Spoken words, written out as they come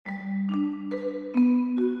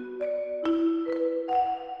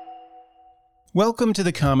Welcome to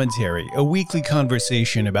The Commentary, a weekly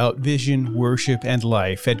conversation about vision, worship, and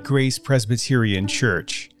life at Grace Presbyterian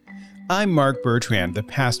Church. I'm Mark Bertrand, the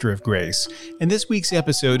pastor of Grace, and this week's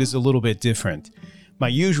episode is a little bit different. My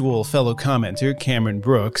usual fellow commenter, Cameron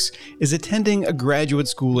Brooks, is attending a graduate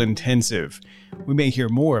school intensive. We may hear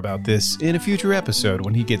more about this in a future episode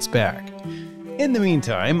when he gets back. In the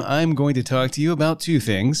meantime, I'm going to talk to you about two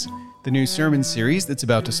things: the new sermon series that's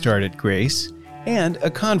about to start at Grace, and a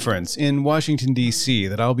conference in Washington, D.C.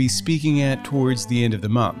 that I'll be speaking at towards the end of the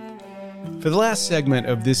month. For the last segment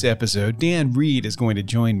of this episode, Dan Reed is going to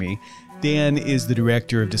join me. Dan is the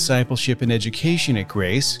Director of Discipleship and Education at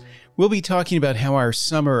Grace. We'll be talking about how our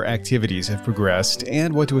summer activities have progressed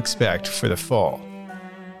and what to expect for the fall.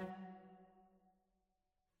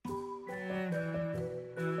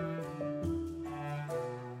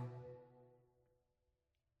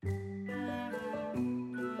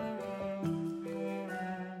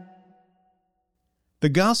 The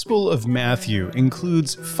Gospel of Matthew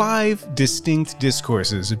includes 5 distinct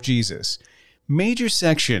discourses of Jesus, major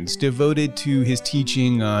sections devoted to his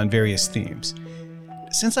teaching on various themes.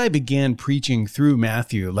 Since I began preaching through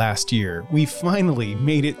Matthew last year, we finally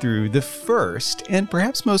made it through the first and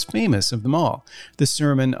perhaps most famous of them all, the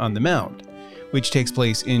Sermon on the Mount, which takes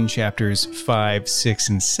place in chapters 5, 6,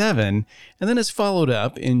 and 7, and then is followed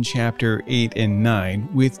up in chapter 8 and 9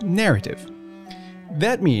 with narrative.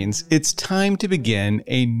 That means it's time to begin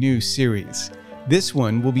a new series. This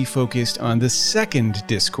one will be focused on the second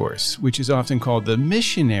discourse, which is often called the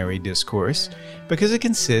missionary discourse, because it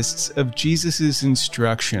consists of Jesus'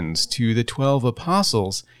 instructions to the 12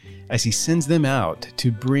 apostles as he sends them out to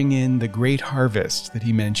bring in the great harvest that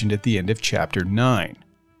he mentioned at the end of chapter 9.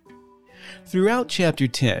 Throughout chapter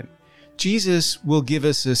 10, Jesus will give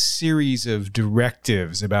us a series of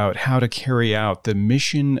directives about how to carry out the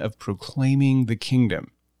mission of proclaiming the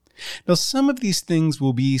kingdom. Now, some of these things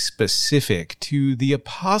will be specific to the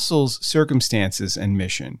apostles' circumstances and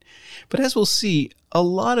mission, but as we'll see, a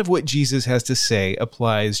lot of what Jesus has to say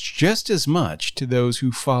applies just as much to those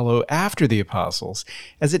who follow after the apostles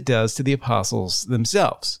as it does to the apostles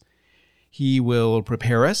themselves. He will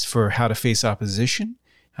prepare us for how to face opposition,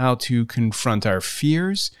 how to confront our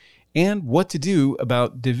fears, and what to do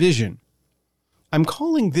about division. I'm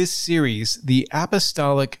calling this series the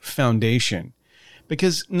Apostolic Foundation,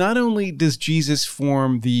 because not only does Jesus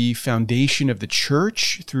form the foundation of the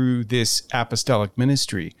church through this apostolic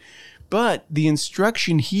ministry, but the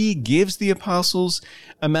instruction he gives the apostles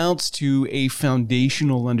amounts to a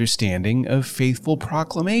foundational understanding of faithful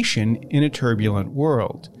proclamation in a turbulent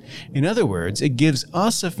world. In other words, it gives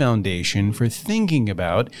us a foundation for thinking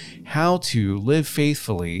about how to live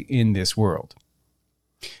faithfully in this world.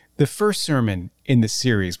 The first sermon in this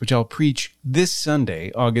series, which I'll preach this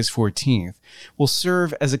Sunday, August 14th, will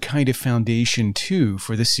serve as a kind of foundation, too,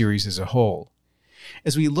 for the series as a whole.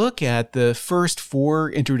 As we look at the first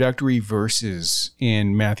 4 introductory verses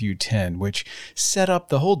in Matthew 10, which set up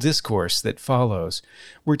the whole discourse that follows,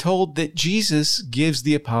 we're told that Jesus gives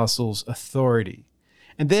the apostles authority.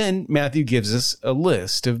 And then Matthew gives us a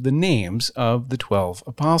list of the names of the 12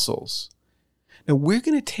 apostles. Now, we're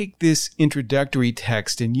going to take this introductory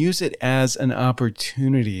text and use it as an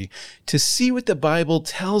opportunity to see what the Bible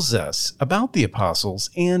tells us about the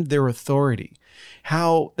apostles and their authority,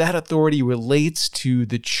 how that authority relates to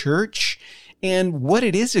the church, and what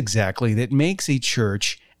it is exactly that makes a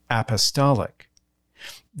church apostolic.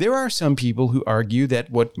 There are some people who argue that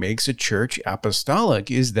what makes a church apostolic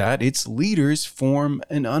is that its leaders form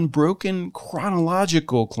an unbroken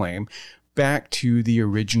chronological claim back to the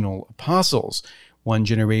original apostles, one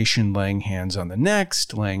generation laying hands on the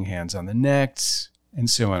next, laying hands on the next, and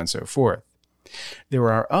so on and so forth. There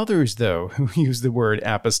are others, though, who use the word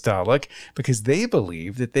apostolic because they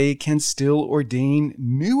believe that they can still ordain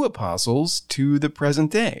new apostles to the present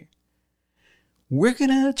day. We're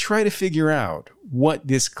going to try to figure out what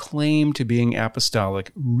this claim to being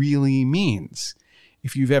apostolic really means.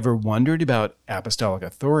 If you've ever wondered about apostolic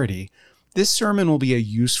authority, this sermon will be a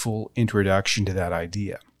useful introduction to that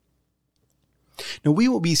idea. Now, we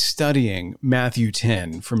will be studying Matthew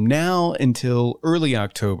 10 from now until early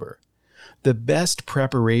October. The best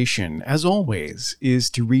preparation, as always, is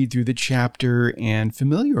to read through the chapter and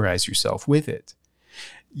familiarize yourself with it.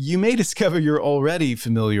 You may discover you're already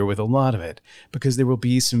familiar with a lot of it, because there will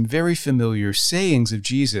be some very familiar sayings of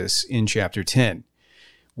Jesus in chapter 10.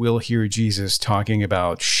 We'll hear Jesus talking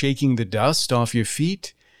about shaking the dust off your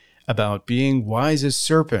feet, about being wise as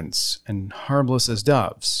serpents and harmless as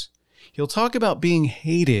doves. He'll talk about being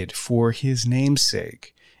hated for his name's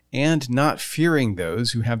sake, and not fearing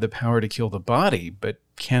those who have the power to kill the body but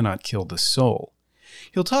cannot kill the soul.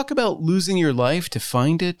 He'll talk about losing your life to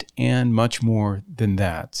find it and much more than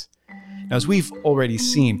that. Now, as we've already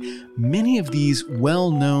seen, many of these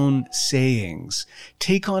well-known sayings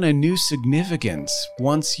take on a new significance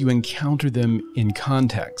once you encounter them in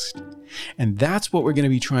context. And that's what we're going to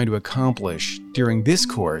be trying to accomplish during this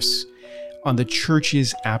course on the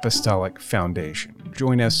Church's Apostolic Foundation.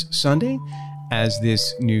 Join us Sunday as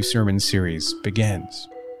this new sermon series begins.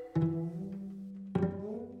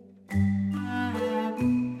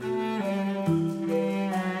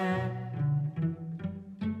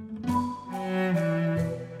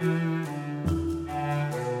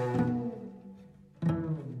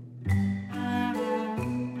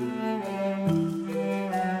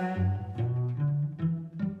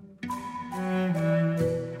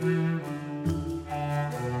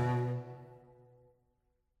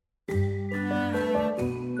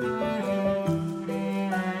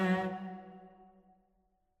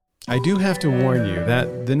 I do have to warn you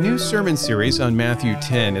that the new sermon series on Matthew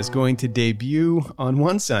 10 is going to debut on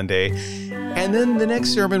one Sunday, and then the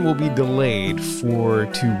next sermon will be delayed for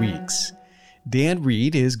 2 weeks. Dan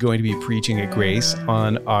Reed is going to be preaching at Grace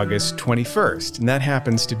on August 21st, and that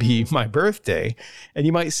happens to be my birthday. And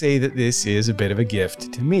you might say that this is a bit of a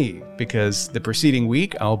gift to me, because the preceding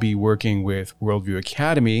week I'll be working with Worldview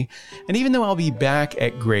Academy, and even though I'll be back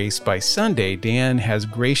at Grace by Sunday, Dan has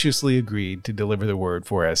graciously agreed to deliver the word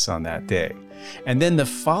for us on that day. And then the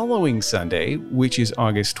following Sunday, which is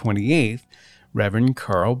August 28th, Reverend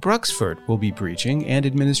Carl Bruxford will be preaching and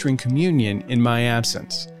administering communion in my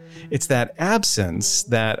absence. It's that absence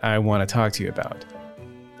that I want to talk to you about.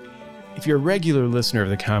 If you're a regular listener of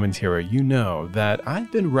the commentary, you know that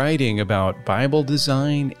I've been writing about Bible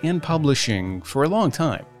design and publishing for a long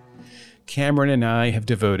time. Cameron and I have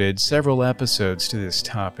devoted several episodes to this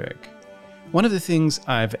topic. One of the things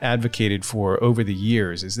I've advocated for over the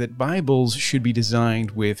years is that Bibles should be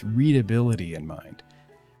designed with readability in mind.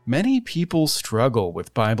 Many people struggle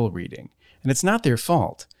with Bible reading, and it's not their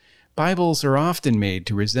fault. Bibles are often made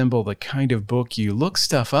to resemble the kind of book you look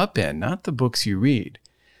stuff up in, not the books you read.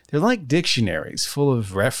 They're like dictionaries full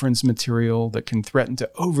of reference material that can threaten to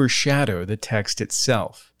overshadow the text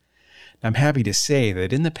itself. I'm happy to say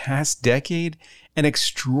that in the past decade, an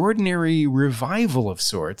extraordinary revival of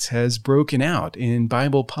sorts has broken out in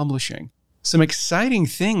Bible publishing. Some exciting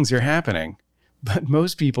things are happening, but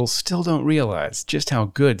most people still don't realize just how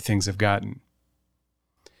good things have gotten.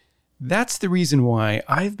 That's the reason why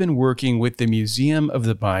I've been working with the Museum of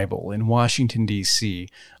the Bible in Washington, D.C.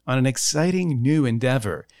 on an exciting new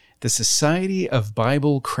endeavor, the Society of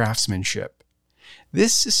Bible Craftsmanship.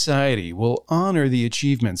 This society will honor the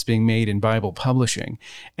achievements being made in Bible publishing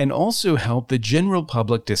and also help the general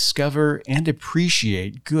public discover and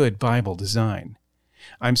appreciate good Bible design.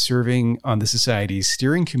 I'm serving on the Society's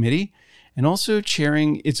steering committee and also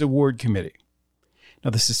chairing its award committee. Now,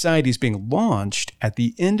 the Society is being launched at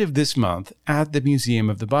the end of this month at the Museum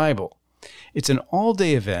of the Bible. It's an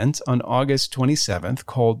all-day event on August 27th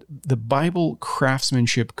called the Bible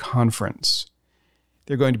Craftsmanship Conference.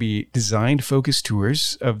 There are going to be design-focused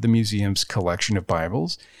tours of the museum's collection of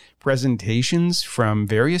Bibles, presentations from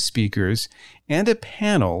various speakers, and a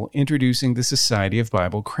panel introducing the Society of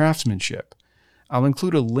Bible Craftsmanship. I'll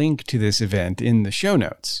include a link to this event in the show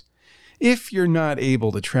notes. If you're not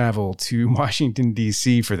able to travel to Washington,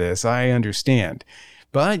 D.C. for this, I understand,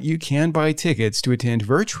 but you can buy tickets to attend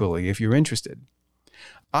virtually if you're interested.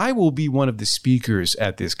 I will be one of the speakers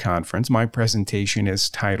at this conference. My presentation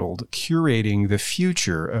is titled Curating the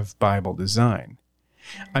Future of Bible Design.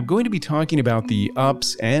 I'm going to be talking about the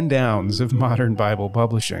ups and downs of modern Bible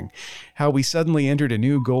publishing, how we suddenly entered a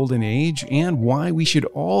new golden age, and why we should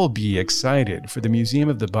all be excited for the Museum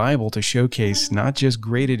of the Bible to showcase not just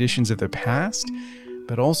great editions of the past,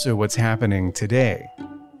 but also what's happening today.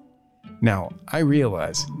 Now, I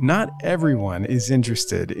realize not everyone is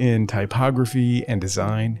interested in typography and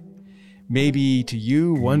design. Maybe to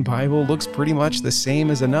you, one Bible looks pretty much the same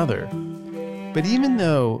as another. But even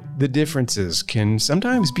though the differences can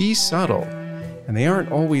sometimes be subtle, and they aren't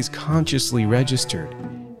always consciously registered,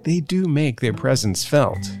 they do make their presence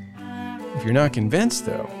felt. If you're not convinced,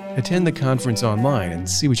 though, attend the conference online and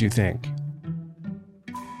see what you think.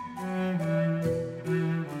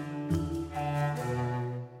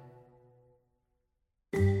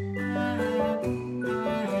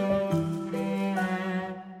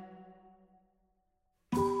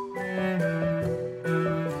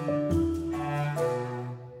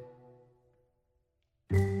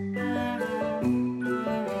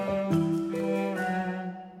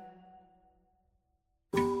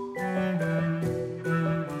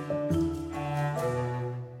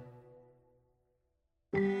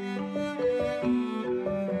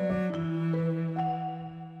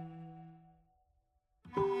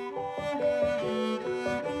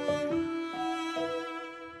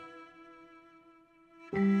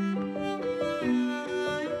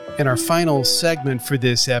 In our final segment for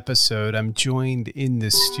this episode, I'm joined in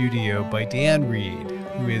the studio by Dan Reed,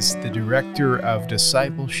 who is the Director of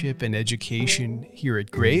Discipleship and Education here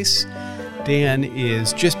at Grace. Dan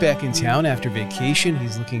is just back in town after vacation.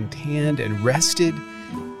 He's looking tanned and rested,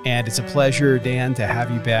 and it's a pleasure, Dan, to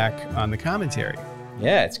have you back on the commentary.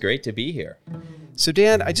 Yeah, it's great to be here. So,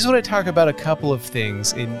 Dan, I just want to talk about a couple of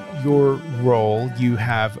things. In your role, you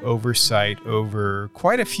have oversight over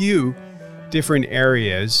quite a few different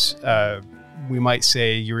areas. We might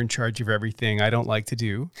say you're in charge of everything I don't like to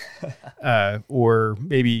do, or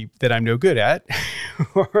maybe that I'm no good at,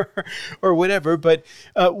 or whatever. But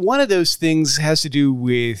one of those things has to do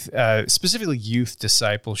with specifically youth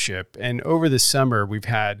discipleship. And over the summer, we've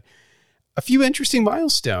had a few interesting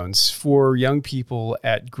milestones for young people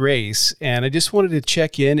at Grace. And I just wanted to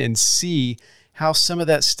check in and see how some of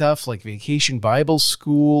that stuff like Vacation Bible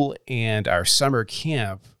School and our summer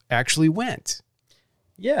camp actually went.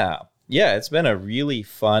 Yeah, it's been a really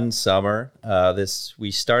fun summer.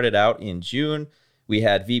 We started out in June. We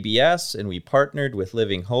had VBS and we partnered with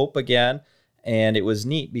Living Hope again. And it was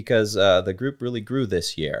neat because the group really grew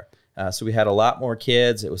this year. So we had a lot more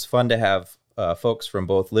kids. It was fun to have folks from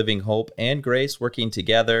both Living Hope and Grace working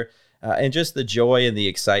together. And just the joy and the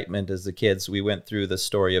excitement as the kids, we went through the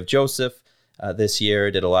story of Joseph this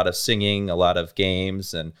year, did a lot of singing, a lot of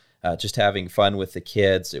games, and just having fun with the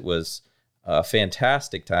kids. It was a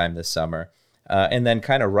fantastic time this summer. And then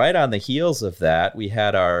kind of right on the heels of that, we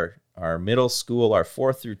had our middle school, our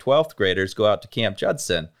 4th through 12th graders go out to Camp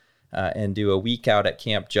Judson and do a week out at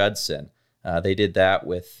Camp Judson. They did that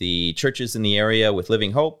with the churches in the area, with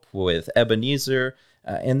Living Hope, with Ebenezer,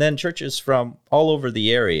 and then churches from all over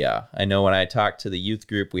the area. I know when I talked to the youth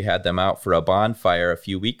group, we had them out for a bonfire a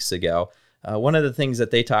few weeks ago. One of the things that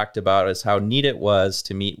they talked about is how neat it was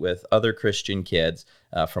to meet with other Christian kids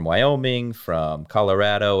from Wyoming, from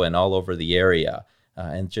Colorado, and all over the area,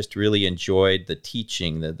 and just really enjoyed the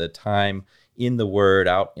teaching, the time in the Word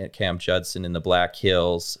out at Camp Judson in the Black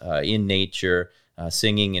Hills, in nature,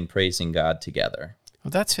 singing and praising God together. Well,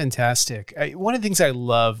 that's fantastic. One of the things I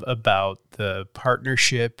love about the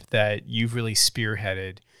partnership that you've really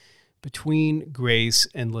spearheaded between Grace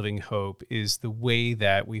and Living Hope is the way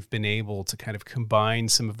that we've been able to kind of combine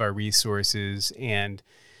some of our resources and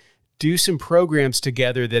do some programs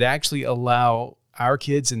together that actually allow our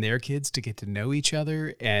kids and their kids to get to know each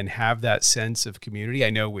other and have that sense of community. I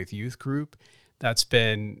know with youth group, that's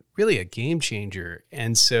been really a game changer.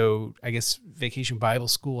 And so I guess Vacation Bible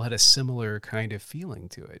School had a similar kind of feeling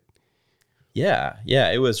to it. Yeah,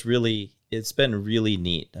 it's been really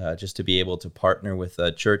neat just to be able to partner with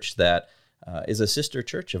a church that is a sister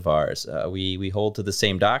church of ours. We hold to the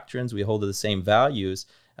same doctrines, we hold to the same values,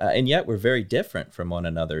 and yet we're very different from one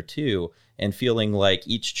another too, and feeling like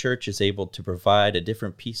each church is able to provide a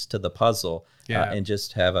different piece to the puzzle and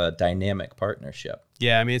just have a dynamic partnership.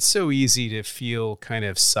 Yeah, I mean, it's so easy to feel kind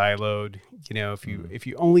of siloed, if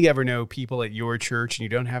you only ever know people at your church and you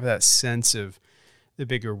don't have that sense of the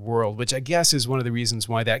bigger world, which I guess is one of the reasons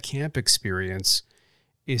why that camp experience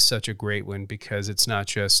is such a great one, because it's not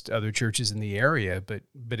just other churches in the area,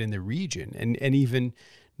 but in the region, and even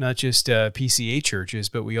not just PCA churches,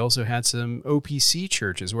 but we also had some OPC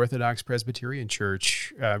churches, Orthodox Presbyterian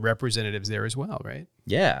Church representatives there as well, right?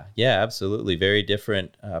 Yeah, absolutely. Very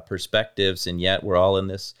different perspectives, and yet we're all in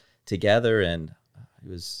this together, and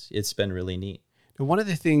it's been really neat. Now, one of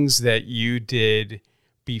the things that you did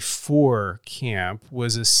before camp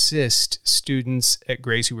was assist students at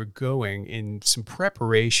Grace who were going in some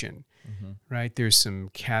preparation, right? There's some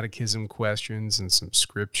catechism questions and some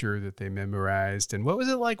scripture that they memorized. And what was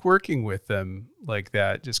it like working with them like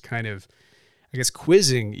that? Just kind of, I guess,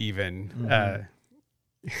 quizzing even.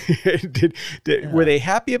 Were they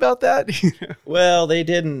happy about that? Well, they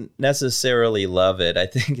didn't necessarily love it. I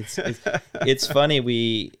think it's funny.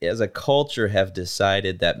 We, as a culture, have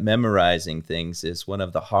decided that memorizing things is one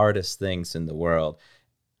of the hardest things in the world.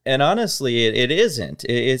 And honestly, it isn't.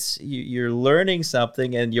 You're learning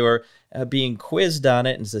something and you're being quizzed on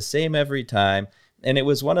it, and it's the same every time. And it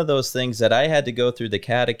was one of those things that I had to go through the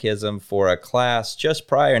catechism for a class just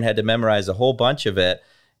prior and had to memorize a whole bunch of it.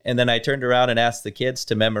 And then I turned around and asked the kids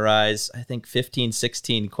to memorize, I think, 15,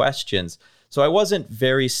 16 questions. So I wasn't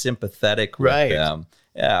very sympathetic with them.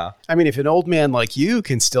 Yeah. I mean, if an old man like you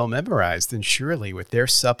can still memorize, then surely with their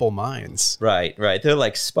supple minds. Right. They're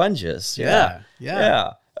like sponges. Yeah.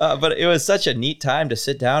 But it was such a neat time to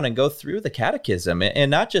sit down and go through the catechism and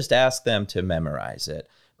not just ask them to memorize it,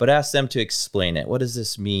 but ask them to explain it. What does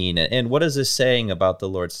this mean? And what is this saying about the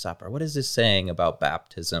Lord's Supper? What is this saying about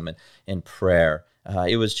baptism and prayer?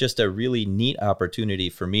 it was just a really neat opportunity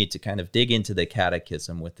for me to kind of dig into the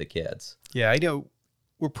catechism with the kids. Yeah, I know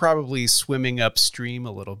we're probably swimming upstream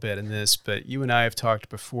a little bit in this, but you and I have talked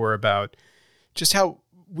before about just how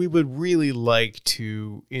we would really like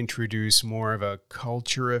to introduce more of a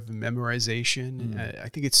culture of memorization. I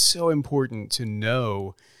think it's so important to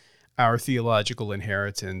know our theological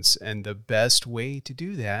inheritance, and the best way to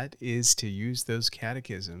do that is to use those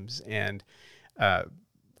catechisms and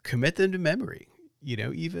commit them to memory.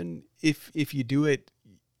 Even if you do it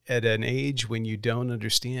at an age when you don't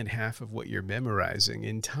understand half of what you're memorizing,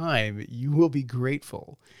 in time, you will be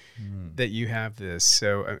grateful that you have this.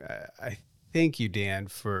 So I thank you, Dan,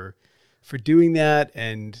 for doing that.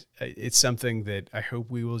 And it's something that I hope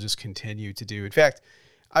we will just continue to do. In fact,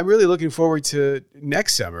 I'm really looking forward to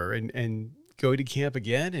next summer and going to camp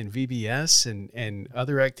again and VBS and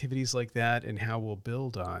other activities like that, and how we'll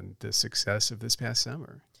build on the success of this past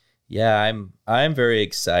summer. Yeah, I'm very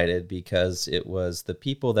excited because it was the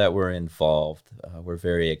people that were involved were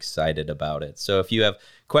very excited about it. So if you have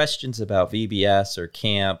questions about VBS or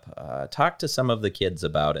camp, talk to some of the kids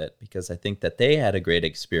about it, because I think that they had a great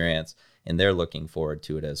experience and they're looking forward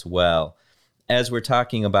to it as well. As we're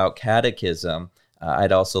talking about catechism,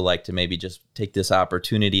 I'd also like to maybe just take this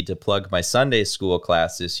opportunity to plug my Sunday school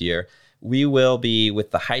class this year. We will be,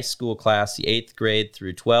 with the high school class, the 8th grade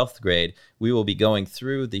through 12th grade, we will be going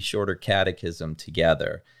through the shorter catechism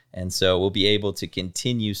together. And so we'll be able to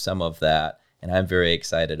continue some of that, and I'm very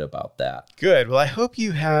excited about that. Good. Well, I hope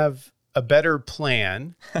you have a better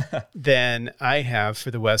plan than I have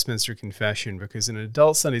for the Westminster Confession, because in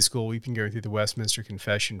adult Sunday school, we've been going through the Westminster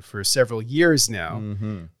Confession for several years now.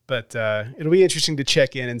 Mm-hmm. But it'll be interesting to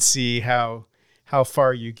check in and see how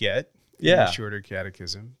far you get in the shorter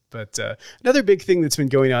catechism. But another big thing that's been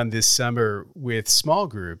going on this summer with small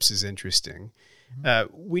groups is interesting.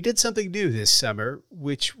 We did something new this summer,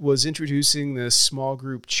 which was introducing the small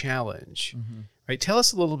group challenge. Mm-hmm. Right? Tell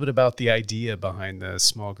us a little bit about the idea behind the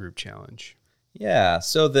small group challenge. Yeah,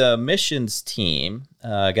 so the missions team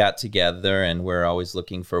got together, and we're always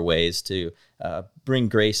looking for ways to bring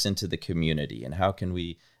grace into the community, and how can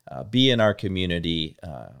we be in our community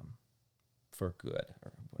for good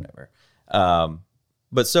or whatever.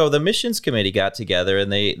 But so the missions committee got together,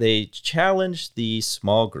 and they challenged the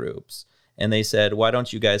small groups, and they said, why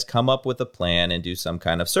don't you guys come up with a plan and do some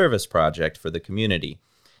kind of service project for the community?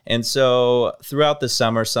 And so throughout the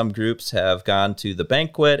summer, some groups have gone to the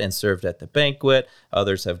banquet and served at the banquet.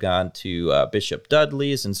 Others have gone to Bishop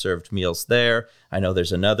Dudley's and served meals there. I know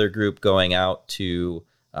there's another group going out to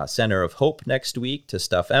Center of Hope next week to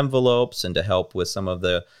stuff envelopes and to help with some of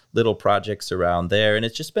the little projects around there. And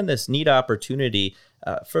it's just been this neat opportunity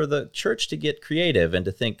for the church to get creative and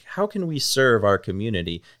to think, how can we serve our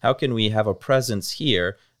community? How can we have a presence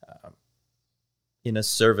here in a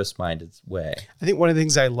service-minded way? I think one of the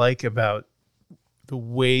things I like about the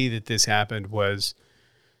way that this happened was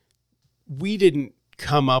we didn't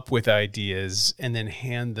come up with ideas and then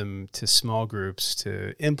hand them to small groups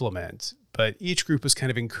to implement, but each group was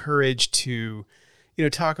kind of encouraged to,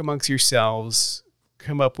 talk amongst yourselves,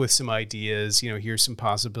 come up with some ideas, here's some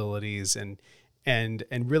possibilities, and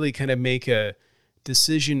really kind of make a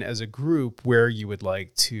decision as a group where you would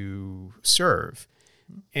like to serve.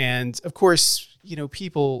 And of course,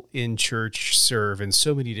 people in church serve in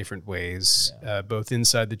so many different ways, both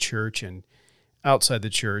inside the church and outside the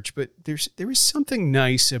church. But there is something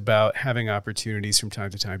nice about having opportunities from time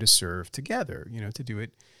to time to serve together, to do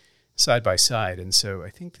it side by side. And so I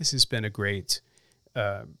think this has been a great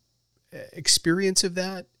experience of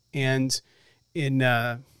that. And in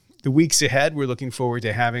the weeks ahead, we're looking forward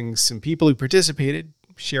to having some people who participated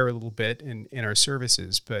share a little bit in our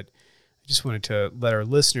services. But I just wanted to let our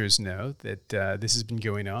listeners know that this has been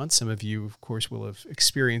going on. Some of you, of course, will have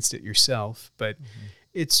experienced it yourself, but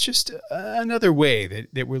it's just another way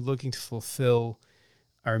that we're looking to fulfill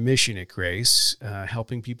our mission at Grace,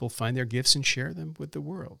 helping people find their gifts and share them with the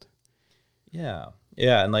world. Yeah.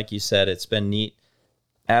 And like you said, it's been neat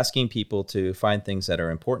asking people to find things that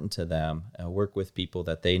are important to them, work with people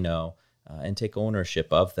that they know, and take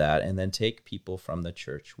ownership of that, and then take people from the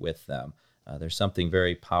church with them. There's something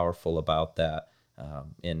very powerful about that.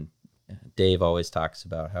 And Dave always talks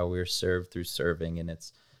about how we're served through serving, and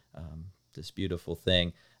it's this beautiful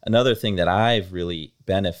thing. Another thing that I've really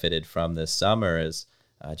benefited from this summer is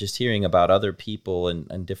just hearing about other people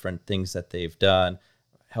and different things that they've done,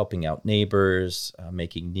 helping out neighbors,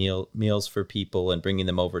 making meals for people and bringing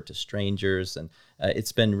them over to strangers. And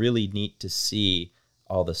it's been really neat to see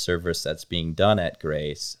all the service that's being done at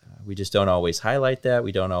Grace. We just don't always highlight that.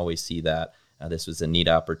 We don't always see that. This was a neat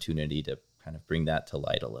opportunity to kind of bring that to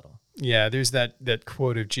light a little. Yeah, there's that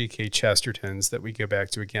quote of G.K. Chesterton's that we go back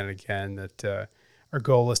to again and again, that our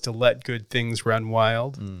goal is to let good things run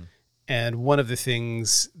wild. And one of the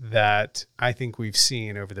things that I think we've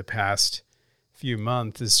seen over the past few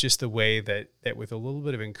months is just the way that with a little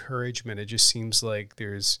bit of encouragement, it just seems like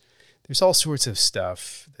there's all sorts of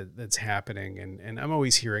stuff that's happening. And I'm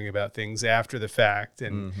always hearing about things after the fact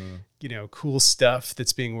and, cool stuff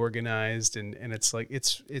that's being organized. And it's like,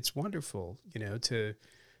 it's wonderful,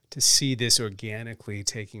 to see this organically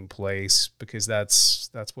taking place, because that's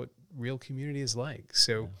what real community is like.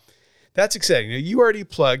 So that's exciting. Now, you already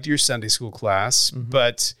plugged your Sunday school class,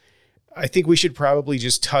 but I think we should probably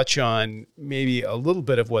just touch on maybe a little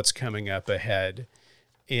bit of what's coming up ahead.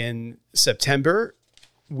 In September,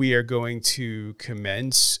 we are going to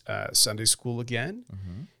commence Sunday school again,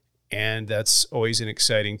 and that's always an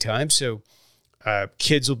exciting time. So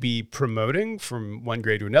kids will be promoting from one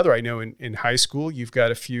grade to another. I know in high school, you've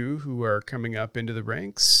got a few who are coming up into the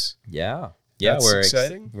ranks. Yeah, That's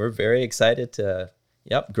exciting. We're very excited to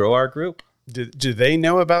grow our group. Do they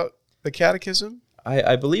know about the catechism?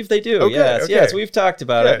 I believe they do. Okay, yes, okay. yes. We've talked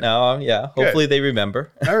about Good. it now. Yeah, hopefully they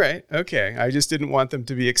remember. All right, okay. I just didn't want them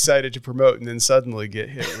to be excited to promote and then suddenly get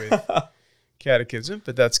hit with catechism,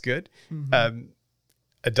 but that's good.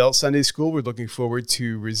 Adult Sunday School, we're looking forward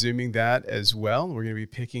to resuming that as well. We're going to be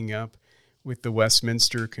picking up with the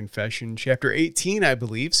Westminster Confession, chapter 18, I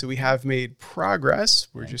believe. So we have made progress.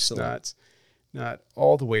 We're Excellent. just not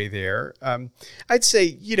all the way there. I'd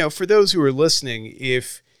say, for those who are listening,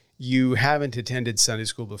 if you haven't attended Sunday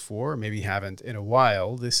school before, or maybe haven't in a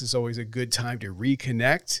while, this is always a good time to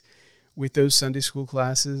reconnect with those Sunday school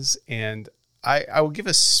classes. And I will give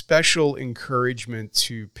a special encouragement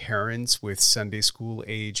to parents with Sunday school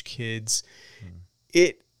age kids.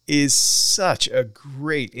 It is such a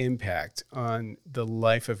great impact on the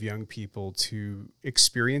life of young people to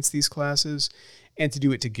experience these classes and to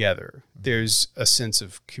do it together. There's a sense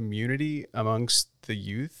of community amongst the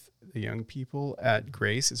youth, the young people at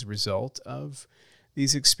Grace as a result of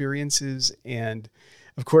these experiences. And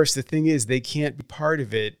of course, the thing is, they can't be part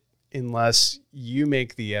of it unless you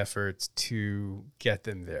make the effort to get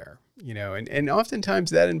them there, and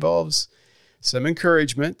oftentimes that involves some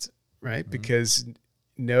encouragement, right? Because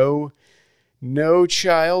no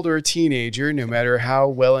child or teenager, no matter how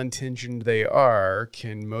well-intentioned they are,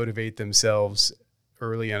 can motivate themselves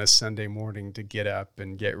early on a Sunday morning to get up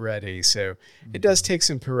and get ready. So it does take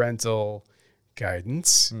some parental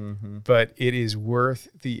guidance, but it is worth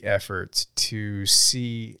the effort to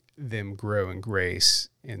see them grow in grace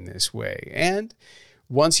in this way. And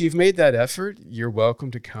once you've made that effort, you're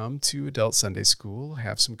welcome to come to Adult Sunday School,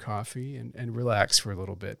 have some coffee, and relax for a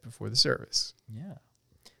little bit before the service.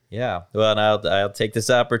 Yeah. Well, and I'll take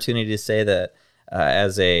this opportunity to say that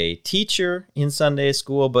as a teacher in Sunday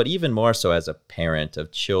school, but even more so as a parent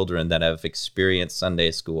of children that have experienced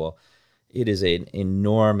Sunday school, it is an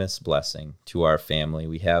enormous blessing to our family.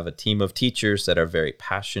 We have a team of teachers that are very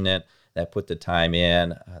passionate, that put the time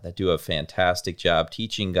in, that do a fantastic job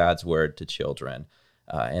teaching God's word to children.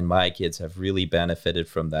 And my kids have really benefited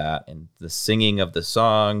from that, and the singing of the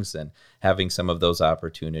songs and having some of those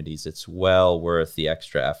opportunities. It's well worth the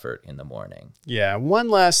extra effort in the morning. Yeah, one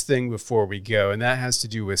last thing before we go, and that has to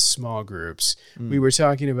do with small groups. We were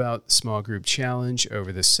talking about small group challenge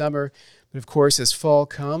over the summer, but of course, as fall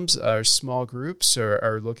comes, our small groups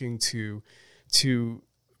are looking to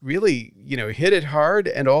really, hit it hard.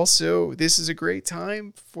 And also, this is a great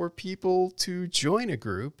time for people to join a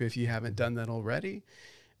group if you haven't done that already.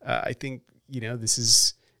 I think, this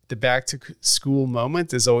is the back to school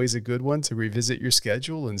moment is always a good one to revisit your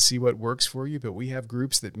schedule and see what works for you. But we have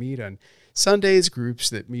groups that meet on Sundays, groups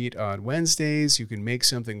that meet on Wednesdays. You can make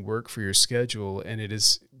something work for your schedule. And it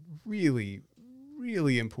is really,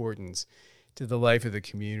 really important to the life of the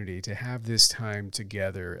community to have this time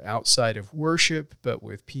together outside of worship, but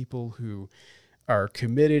with people who are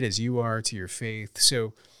committed as you are to your faith.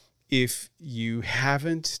 So if you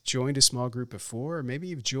haven't joined a small group before, or maybe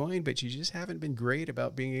you've joined, but you just haven't been great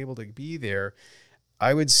about being able to be there,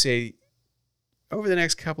 I would say over the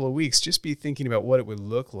next couple of weeks, just be thinking about what it would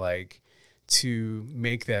look like to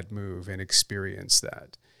make that move and experience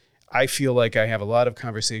that. I feel like I have a lot of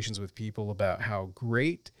conversations with people about how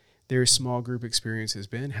great their small group experience has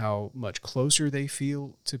been, how much closer they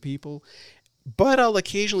feel to people. But I'll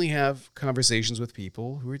occasionally have conversations with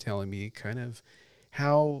people who are telling me kind of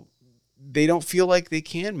how they don't feel like they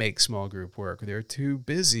can make small group work, or they're too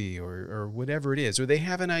busy, or whatever it is, or they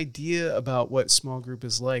have an idea about what small group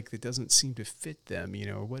is like that doesn't seem to fit them,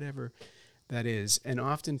 or whatever that is. And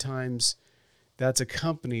oftentimes that's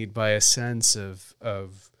accompanied by a sense of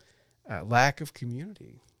lack of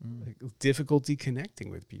community, like difficulty connecting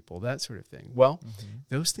with people, that sort of thing. Well,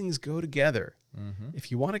 those things go together.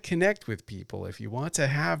 If you want to connect with people, if you want to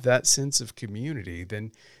have that sense of community,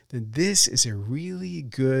 then this is a really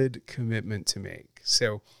good commitment to make.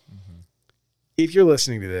 So if you're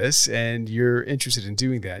listening to this and you're interested in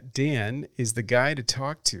doing that, Dan is the guy to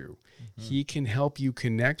talk to. He can help you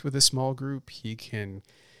connect with a small group. He can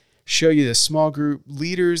show you the small group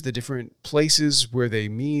leaders, the different places where they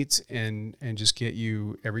meet, and just get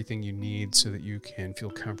you everything you need so that you can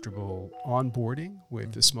feel comfortable onboarding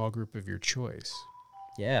with the small group of your choice.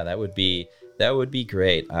 Yeah, that would be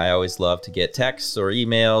great. I always love to get texts or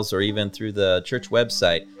emails or even through the church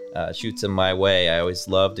website, shoots them my way. I always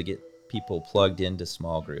love to get people plugged into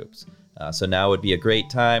small groups. So now would be a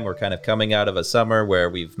great time. We're kind of coming out of a summer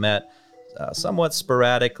where we've met somewhat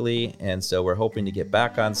sporadically, and so we're hoping to get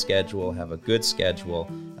back on schedule, have a good schedule.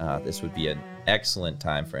 This would be an excellent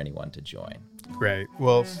time for anyone to join. Great.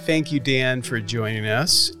 Well, thank you, Dan, for joining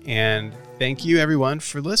us, and thank you, everyone,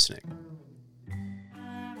 for listening.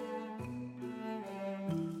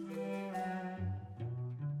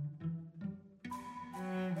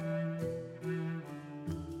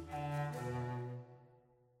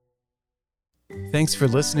 Thanks for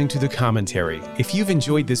listening to The Commentary. If you've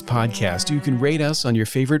enjoyed this podcast, you can rate us on your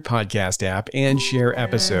favorite podcast app and share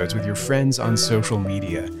episodes with your friends on social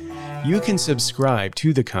media. You can subscribe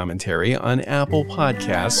to The Commentary on Apple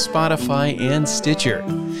Podcasts, Spotify, and Stitcher.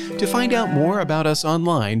 To find out more about us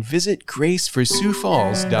online, visit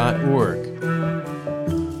graceforsiouxfalls.org.